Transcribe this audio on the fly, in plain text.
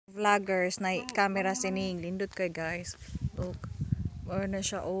Vloggers na camera sining lindot kay guys. Look, more na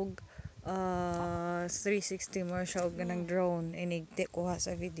siya og 360 more siya og ganang drone inig kuha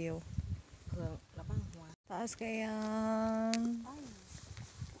sa video. Taas kayang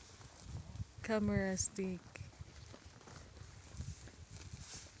camera stick.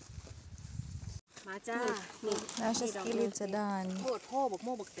มาจ้า Nasa skillet sa daan. โหดโหบกโม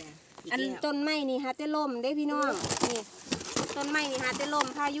บกแต่อันต้นไม้นี่ฮะจะล่มได้พี่น้องนี่ต้นไม้นี่ฮะจะล่ม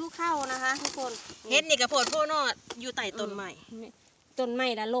พายุเข้านะคะทุกคนเฮ็ดนี่กระโพดโพนอดอยู่ใต้ต้นไม้ต้นไม้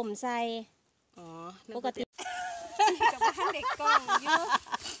ละล่มใส่อ๋อปกติกับบ้านเด็กกล้องอยู่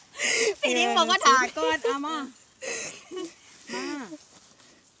พี่นิ้งบอกว่าถ่ายก่อนเอามา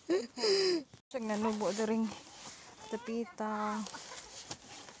Siyang nanubo na rin tapita.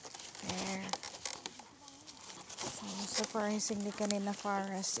 There. So, surprisingly kanina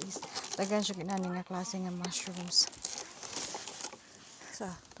forest is tagan siya ginani nga klase nga mushrooms. So,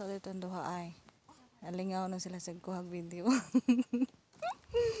 tuloy itong duha ay nalingaw na sila sa kuhag video.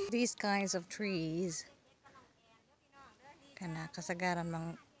 These kinds of trees kana kasagaran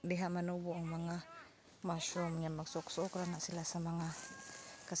mang diha manubo ang mga mushroom niya magsuksok na sila sa mga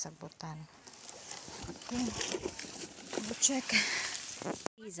kasagbutan. Okay, we'll check.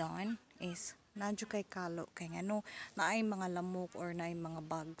 Season is nadyo kay kalo kay ano naay mga lamok or naay mga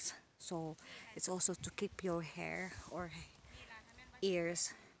bugs, so it's also to keep your hair or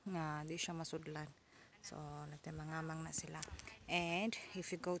ears nga di siya masudlan, so nagtamangamang na sila. And if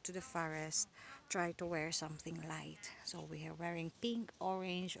you go to the forest, try to wear something light. So we are wearing pink,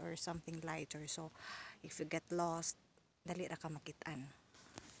 orange, or something lighter, so if you get lost dali ra ka makitaan.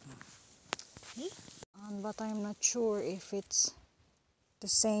 But I'm not sure if it's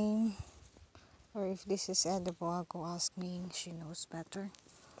the same or if this is edible. I'll go ask Ning, she knows better.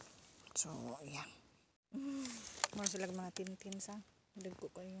 So yeah, more sila mga tintin sa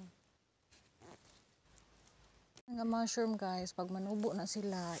dagko kayo nga mushroom guys. Pag manubo na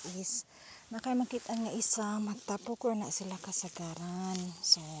sila is nakay makita nga isa magtapok or na sila kasagaran,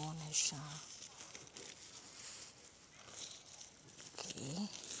 so na siya. Okay,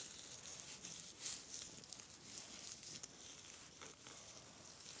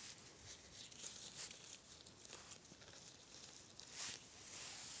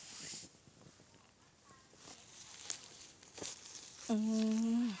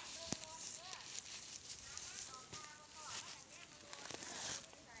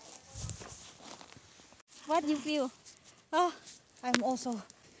 what you feel? Oh, I'm also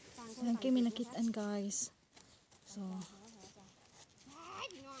lang kami nakitaan guys. So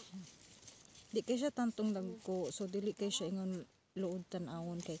di kay siya tantong dagko, so dili kay siya ingon luod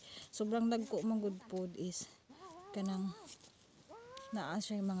tan-awon kay sobrang dagko man good food is kanang naa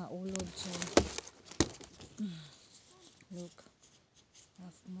siya yung mga ulod. So look,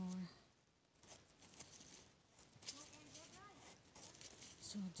 have more.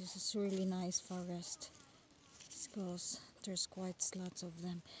 So this is really nice forest because there's quite lots of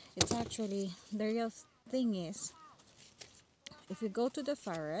them. It's actually, the real thing is, if you go to the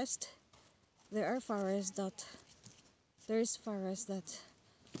forest, there's forests that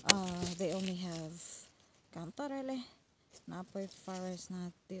they only have kantarele, napoy forest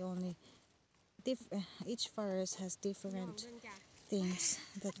na they only each forest has different things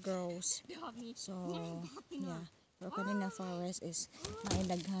that grows. So yeah, pero kanina forest is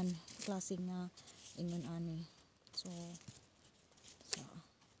naidaghan klase nga ingon ani. So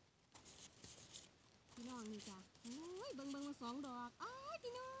พี่น้องนี่จ้ะโอ้ยเบิ่งมาสองดอกอ้าย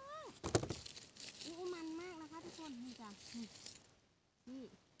พี่น้องอู้มันมากนะคะทุกคนนี่จ้ะนี่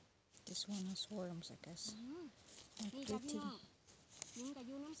this one has worms I guess. นี่จ้ะพี่น้องนิ้งกับ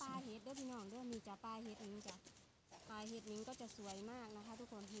ยูน้ำปลาเห็ดเด้อพี่น้องเด้อมีจ้ะปลาเห็ดนิ้งจ้ะปลาเห็ดนิ้งก็จะสวยมากนะคะทุก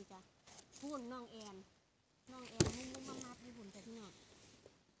คนนี่จ้ะหุ่นน้องแอนมุ้งมัดๆนี่หุ่นจ้ะพี่น้อง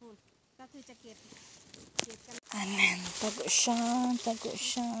หุ่นก็คือจะเก็บกันanan tago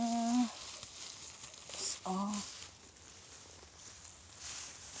siya. Oh,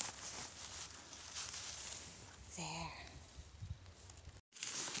 there.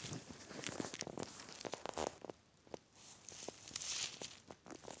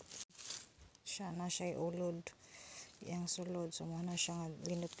 Siya na siya ulod yang sulod, so muna siya nga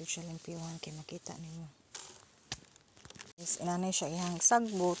linot ko siya limpiwan kay makita nimo. Is inanay siya iyang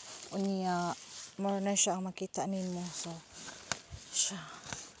sagbot unya more na siya ang makita nimo, so siya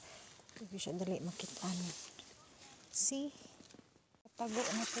hindi siya dali makitaan. See, tago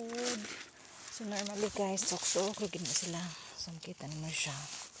na food. So normally guys, sok-sok lagi na sila, so makita nimo siya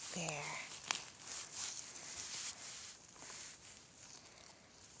there.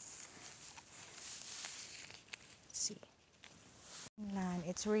 See, Finland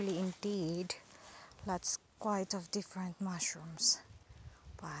it's really indeed lots quite of different mushrooms,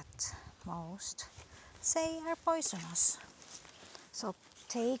 but most say are poisonous. So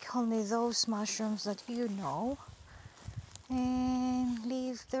take only those mushrooms that you know and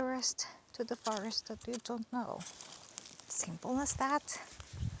leave the rest to the forest that you don't know. Simple as that.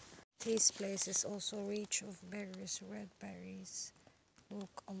 This place is also rich of berries, red berries.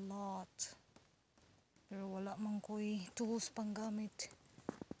 Look, a lot. Pero wala man ko'y tools pang gamit.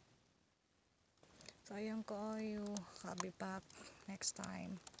 Sayang kaayo. I'll be back next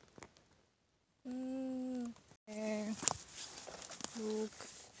time. There. Look.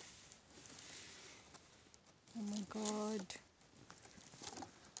 Oh my god.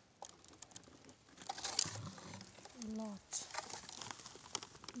 A lot.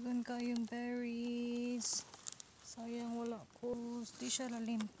 Doon kayong berries. Sayang wala ko. Di siya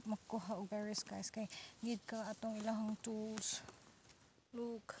lalim makuha og berries guys. Kay need ka atong ilahang tools.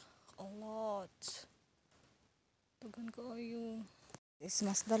 Look. A lot. Dagan kayo. Is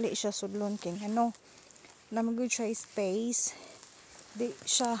mas dali siya sudlon king ano. Namagod siya space. Di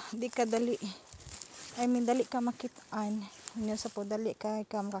ka dali. I mean dali ka makitaan. Nya sa po dali ka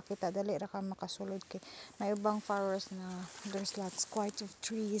makakita, dali ra ka makasulod kay may ubang forest na there's lots quite of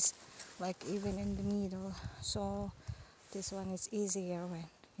trees like even in the middle. So this one is easier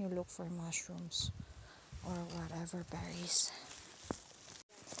when you look for mushrooms or whatever berries.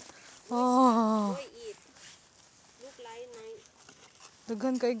 Oh, Look like nice.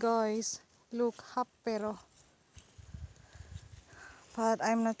 dagan kay guys. Look, hap pero. But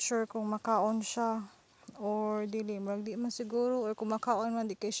I'm not sure kung makaon siya or dili. Marag di man siguro or kung makaon man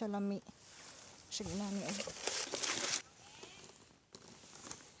di kay siya lami. Sige nani.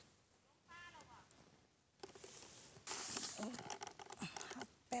 Hap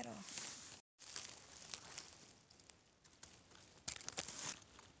pero.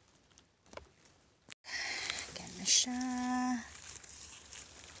 Yan na siya.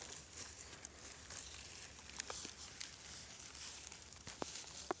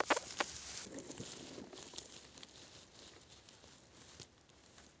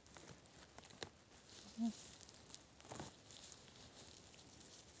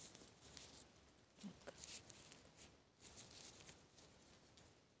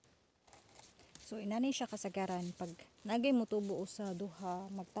 So inani siya kasagaran pag nagay motubo sa duha,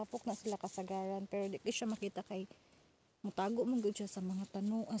 magtapok na sila kasagaran pero di kay siya makita kay mutago man gud siya sa mga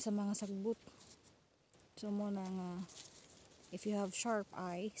sa mga sagbot. So mo na nga if you have sharp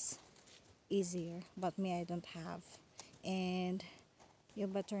eyes, easier, but me I don't have. And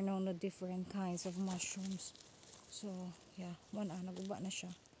you better know the different kinds of mushrooms. So yeah, mo na naguba na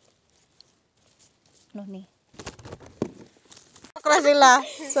siya. No ni. Akra sila.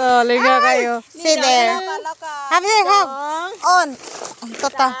 So, liga kayo. See there. Have you have? On.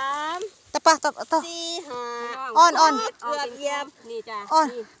 Tata. Tapa. On. นี่จ้ะ On.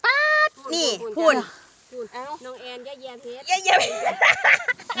 นี่คุณน้องแอนย่าแยมเพชร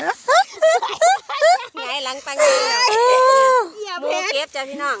ไงหลังตังเลยมูเก็บจ้ะ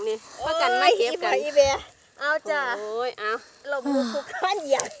พี่น้องนี่เพื่อกันไม่เก็บกันเอาจ้ะโอ้ยเอาลมคุกขั้นเห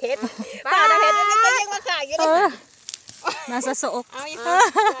ยียบเพชรป้าได้เพชรนี่ก็ยังมาขายอยู่ดิ Nasa suok. เอาอีกน้อ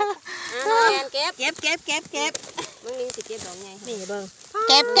งแอนเก็บมึงลิงสิเก็บดอกไงนี่เบิ่ง เ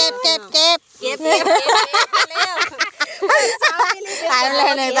ก็บ เร็ว ตายเล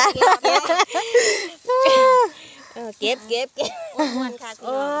ยเลยจ้ะ เก็บม้วนค่ะโ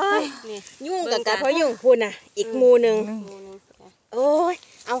อ้ยยุ่งกับเพราะยุ่งคุณน่ะอีกหมู่นึงโอ้ย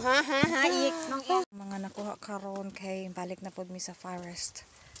เอาหาอีกน้องแอน Mga nakuha karon kay balik na pod mi sa forest.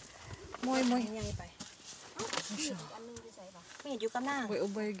 Moy. ยังไปอันนึงอยู่ใส่ป่ะไม่อยู่กับหน้า Uy,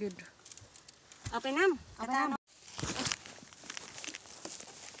 ubay good. เอาไปน้ำ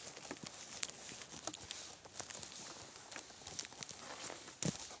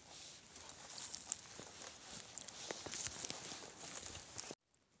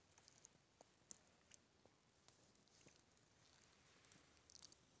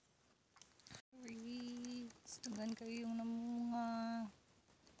Tagan kayo yung namunga.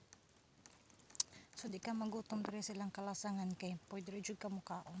 So di ka magutom diri silang kalasangan kay pwede rin jud ka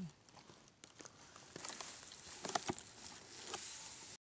mukaon.